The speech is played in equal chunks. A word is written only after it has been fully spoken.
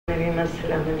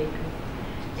Assalamu alaikum.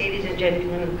 Ladies and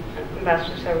gentlemen,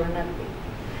 Ambassador Sarwan Naqvi,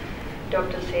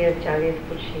 Dr. Syed Javed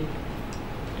Khurshid,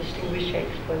 distinguished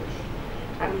experts,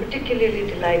 I'm particularly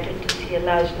delighted to see a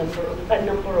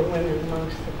number of women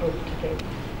amongst the group today.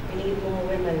 We need more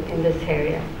women in this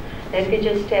area. Let me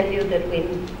just tell you that when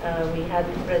we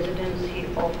had the presidency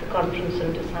of the Conference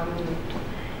on Disarmament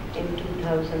in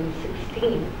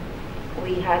 2016,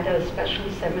 we had a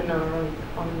special seminar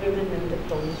on women in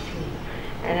diplomacy.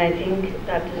 And I think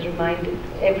that has reminded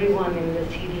everyone in the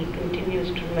CD continues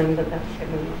to remember that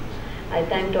seminar. I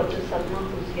thank Dr. Salma,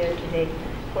 who's here today,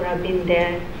 for having been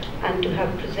there and to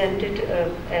have presented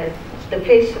the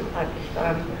face of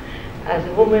Pakistan as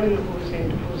a woman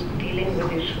who's dealing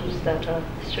with issues that are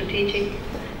strategic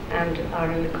and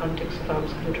are in the context of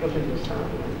arms control and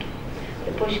disarmament.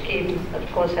 The push came,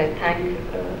 of course, I thank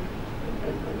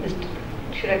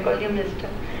should I call you Mr.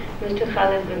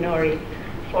 Khalid Banori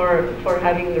for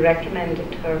having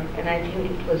recommended her, and I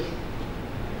think it was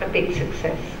a big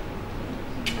success.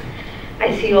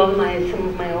 I see some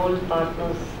of my old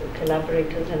partners,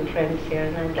 collaborators and friends here,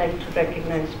 and I'd like to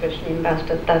recognize especially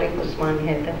Ambassador Tariq Usman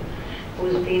Haider,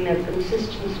 who's been a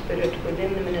consistent spirit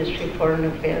within the Ministry of Foreign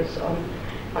Affairs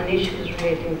on issues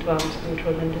relating to arms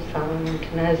control and disarmament,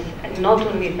 and not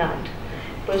only that,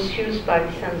 pursues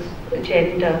Pakistan's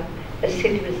agenda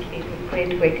assiduously with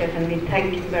great vigor, and we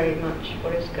thank him very much for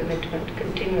his commitment,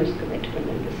 continuous commitment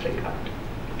in this regard.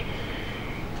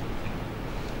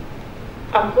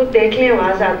 आपको देख लें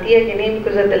आवाज़ आती है कि नहीं?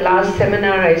 Because at the last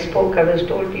seminar I spoke, I was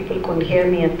told people couldn't hear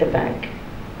me at the back.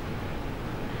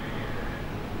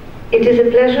 It is a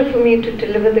pleasure for me to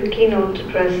deliver the keynote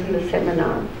address in the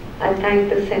seminar. I thank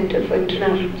the Center for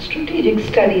International Strategic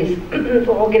Studies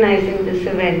for organizing this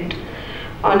event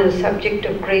on a subject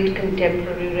of great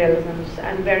contemporary relevance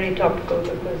and very topical,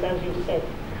 because as you said,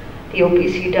 the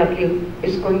OPCW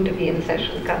is going to be in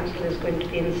session, Council is going to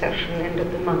be in session end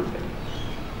of the month.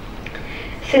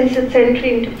 Since its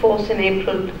entry into force in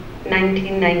April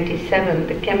 1997,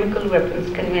 the Chemical Weapons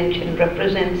Convention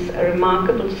represents a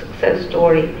remarkable success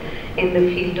story in the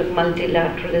field of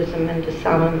multilateralism and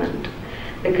disarmament.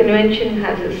 The convention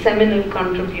has a seminal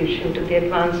contribution to the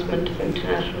advancement of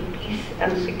international peace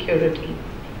and security.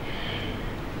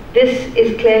 This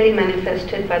is clearly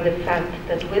manifested by the fact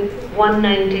that with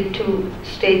 192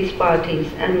 states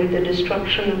parties and with the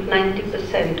destruction of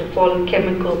 90% of all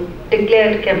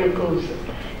declared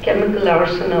chemical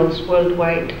arsenals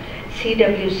worldwide,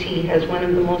 CWC has one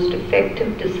of the most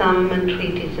effective disarmament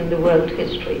treaties in the world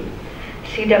history.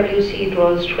 CWC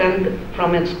draws strength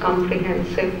from its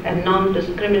comprehensive and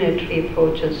non-discriminatory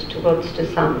approaches towards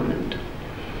disarmament.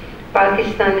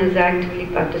 Pakistan has actively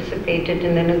participated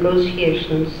in the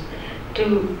negotiations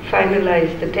to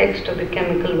finalize the text of the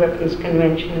Chemical Weapons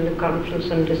Convention in the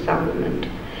Conference on Disarmament.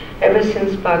 Ever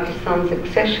since Pakistan's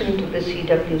accession to the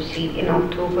CWC in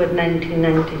October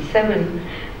 1997,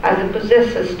 as a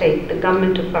possessor state, the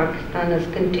government of Pakistan has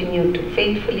continued to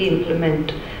faithfully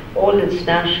implement all its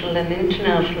national and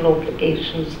international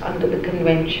obligations under the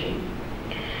Convention.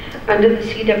 Under the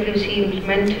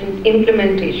CWC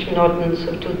Implementation Ordinance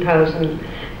of 2000,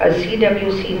 a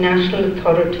CWC national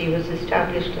authority was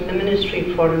established in the Ministry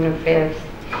of Foreign Affairs,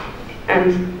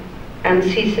 and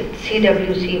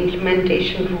CWC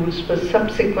implementation rules were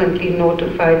subsequently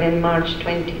notified in March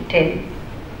 2010.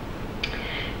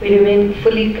 We remain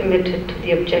fully committed to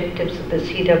the objectives of the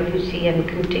CWC and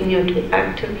continue to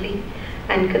actively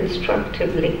and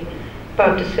constructively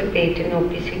participate in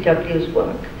OPCW's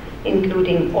work,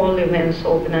 including all events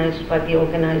organized by the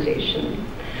organization.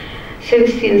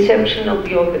 Since the inception of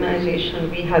the organization,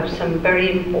 we have some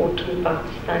very important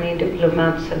Pakistani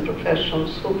diplomats and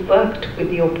professionals who worked with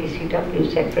the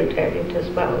OPCW Secretariat as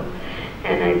well.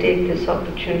 And I take this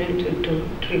opportunity to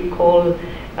recall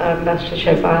Ambassador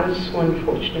Shahbaz, who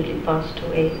unfortunately passed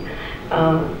away,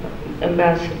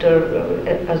 Ambassador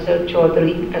Azhar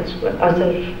Chaudhary, as well,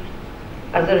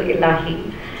 Azhar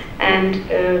Ilahi,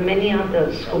 and many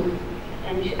others,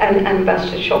 and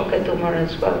Ambassador Shaukat Umar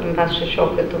as well. Ambassador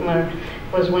Shaukat Umar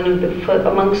was one of the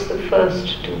amongst the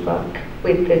first to work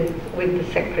with the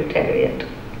Secretariat.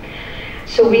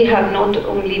 So we have not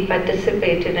only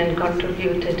participated and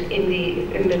contributed in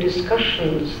the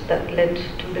discussions that led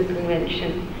to the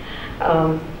convention.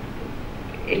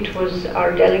 It was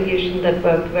our delegation that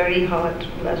worked very hard.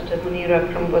 Ambassador Munir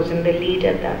Akram was in the lead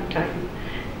at that time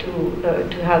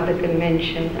to have the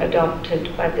convention adopted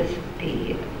by the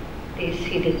CD.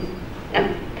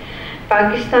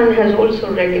 Pakistan has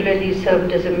also regularly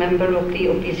served as a member of the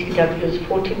OPCW's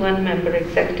 41-member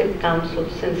Executive Council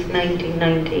since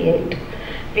 1998.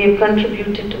 We have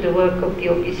contributed to the work of the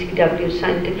OPCW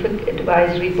Scientific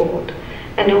Advisory Board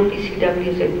and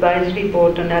OPCW's Advisory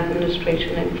Board on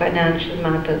Administration and Financial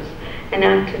Matters, and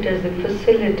acted as the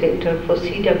facilitator for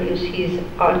CWC's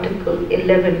Article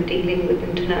 11 dealing with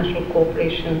international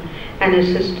cooperation and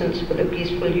assistance for the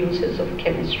peaceful uses of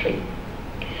chemistry.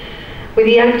 With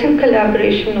the active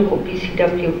collaboration of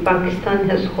OPCW, Pakistan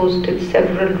has hosted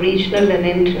several regional and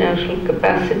international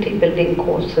capacity building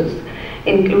courses,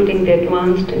 including the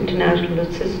Advanced International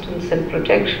Assistance and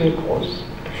Protection course.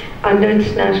 Under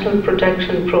its National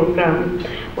Protection Program,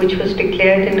 which was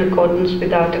declared in accordance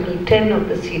with Article 10 of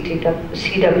the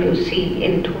CWC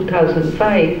in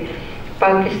 2005,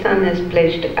 Pakistan has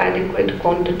pledged adequate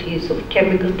quantities of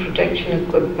chemical protection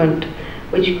equipment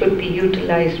which could be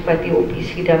utilized by the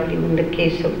OPCW in the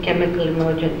case of chemical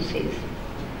emergencies.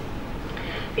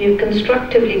 We have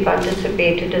constructively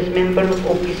participated as member of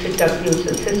OPCW's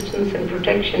Assistance and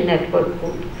Protection Network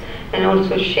Group and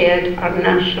also shared our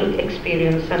national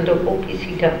experience under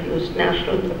OPCW's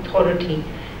National Authority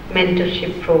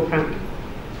Mentorship Program.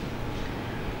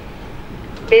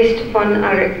 Based upon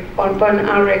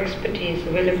our expertise,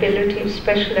 availability of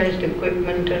specialized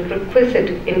equipment and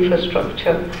requisite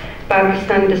infrastructure,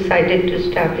 Pakistan decided to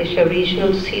establish a regional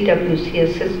CWC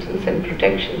Assistance and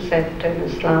Protection Center in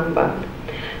Islamabad,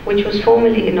 which was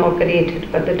formally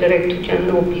inaugurated by the Director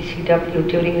General OPCW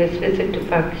during his visit to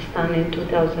Pakistan in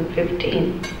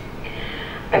 2015.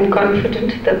 I'm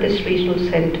confident that this regional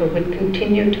center will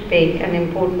continue to play an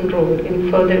important role in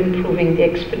further improving the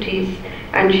expertise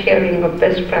and sharing of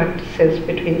best practices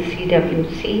between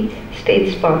CWC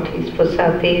states parties for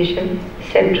South Asia,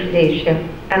 Central Asia,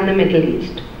 and the Middle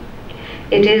East.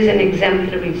 It is an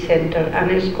exemplary center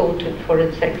and is quoted for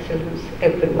its excellence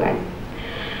everywhere.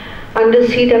 Under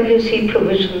CWC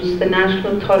provisions, the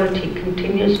National Authority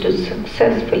continues to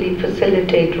successfully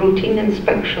facilitate routine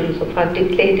inspections of our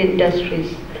declared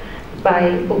industries by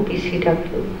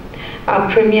OPCW.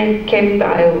 Our premier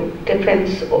ChemBio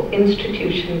Defense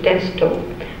Institution, DESTO,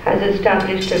 has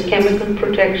established a chemical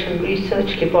protection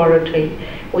research laboratory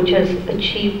which has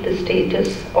achieved the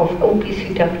status of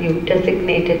OPCW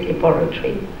designated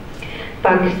laboratory.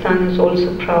 Pakistan is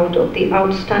also proud of the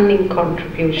outstanding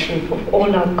contribution of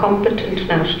all our competent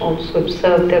nationals who have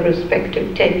served their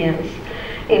respective tenures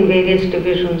in various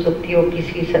divisions of the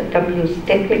OPCW's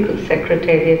Technical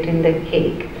Secretariat in The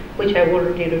Hague, which I've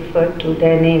already referred to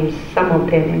their names, some of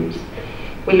their names.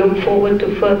 We look forward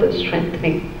to further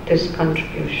strengthening this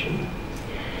contribution.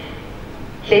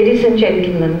 Ladies and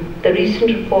gentlemen, the recent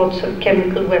reports of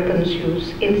chemical weapons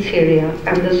use in Syria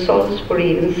and the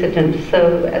Salisbury incident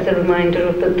serve as a reminder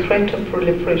of the threat of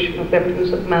proliferation of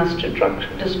weapons of mass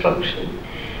destruction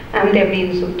and their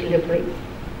means of delivery.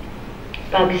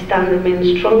 Pakistan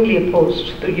remains strongly opposed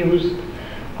to the use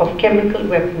of chemical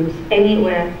weapons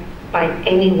anywhere by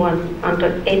anyone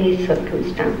under any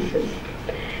circumstances.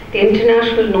 The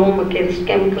international norm against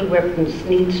chemical weapons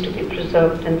needs to be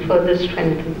preserved and further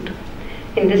strengthened.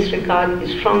 In this regard, we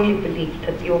strongly believe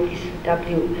that the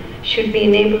OPCW should be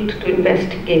enabled to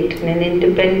investigate in an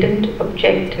independent,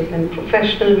 objective, and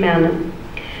professional manner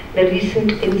the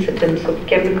recent incidents of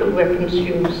chemical weapons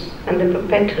use, and the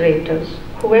perpetrators,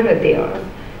 whoever they are,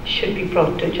 should be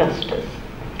brought to justice.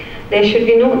 There should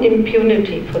be no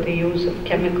impunity for the use of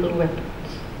chemical weapons.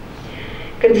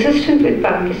 Consistent with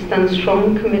Pakistan's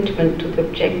strong commitment to the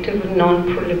objective of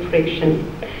non-proliferation,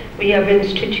 we have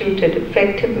instituted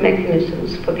effective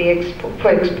mechanisms for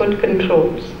export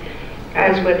controls,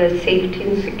 as well as safety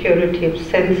and security of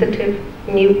sensitive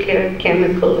nuclear,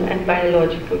 chemical, and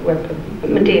biological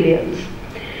weapon materials.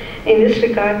 In this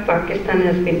regard, Pakistan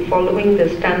has been following the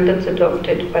standards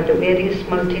adopted by the various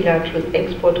multilateral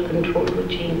export control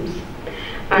regimes.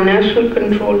 Our national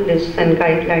control lists and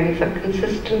guidelines are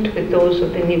consistent with those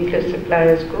of the Nuclear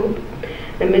Suppliers Group,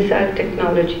 the Missile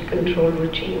Technology Control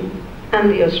Regime, and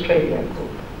the Australia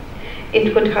Group.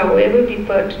 It would, however, be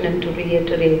pertinent to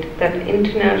reiterate that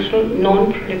international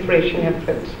non-proliferation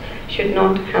efforts should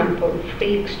not hamper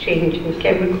free exchange in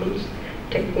chemicals,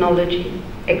 technology,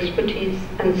 expertise,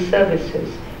 and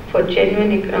services for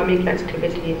genuine economic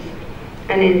activities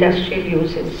and industrial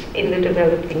uses in the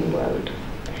developing world.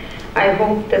 I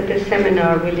hope that this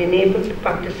seminar will enable the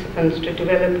participants to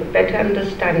develop a better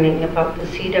understanding about the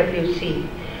CWC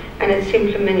and its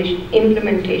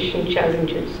implementation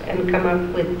challenges, and come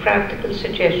up with practical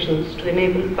suggestions to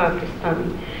enable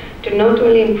Pakistan to not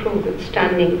only improve its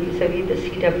standing vis-à-vis the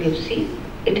CWC,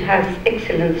 it has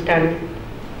excellent standing,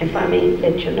 if I may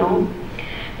let you know,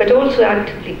 but also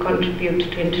actively contribute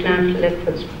to international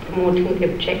efforts for promoting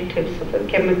the objectives of a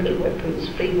chemical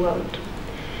weapons-free world.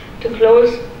 To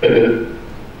close,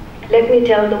 Let me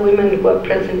tell the women who are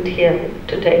present here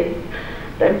today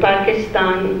that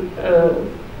Pakistan,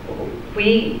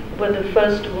 we were the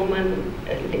first woman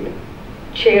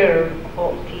chair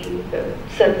of the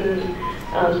certain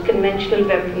conventional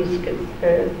weapons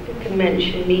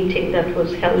convention meeting that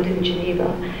was held in Geneva.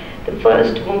 The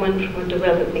first woman from a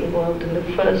developing world and the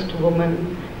first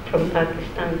woman from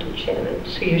Pakistan to chair it.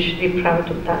 So you should be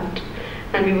proud of that.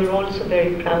 And we were also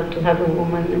very proud to have a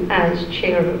woman as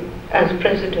chair, as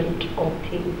president of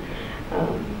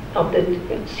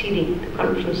the CD, the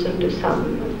Conference on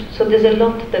Disarmament. So there's a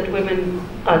lot that women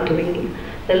are doing,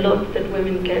 a lot that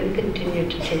women can continue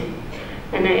to do.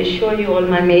 And I assure you, all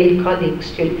my male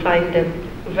colleagues, you'll find them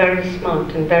very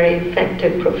smart and very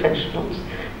effective professionals.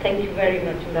 Thank you very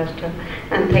much, Ambassador,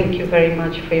 and thank you very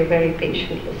much for your very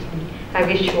patient listening. I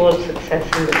wish you all success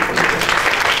in this conference.